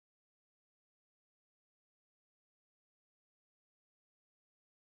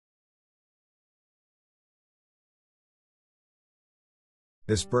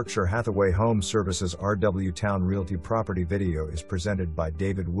This Berkshire Hathaway Home Services RW Towne Realty property video is presented by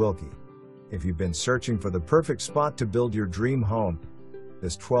David Wilkie. If you've been searching for the perfect spot to build your dream home,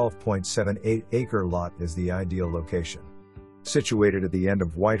 this 12.78-acre lot is the ideal location. Situated at the end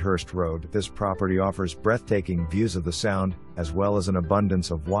of Whitehurst Road, this property offers breathtaking views of the Sound, as well as an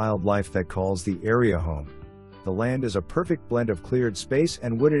abundance of wildlife that calls the area home. The land is a perfect blend of cleared space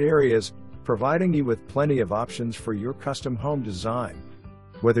and wooded areas, providing you with plenty of options for your custom home design.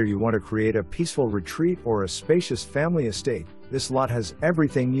 Whether you want to create a peaceful retreat or a spacious family estate, this lot has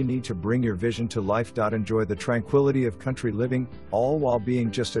everything you need to bring your vision to life. Enjoy the tranquility of country living, all while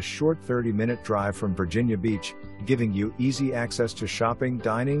being just a short 30-minute drive from Virginia Beach, giving you easy access to shopping,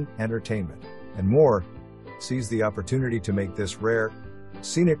 dining, entertainment, and more. Seize the opportunity to make this rare,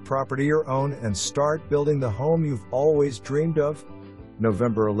 scenic property your own and start building the home you've always dreamed of.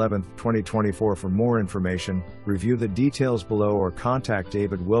 November 11, 2024. For more information, review the details below or contact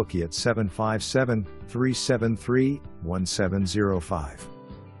David Wilkie at 757-373-1705.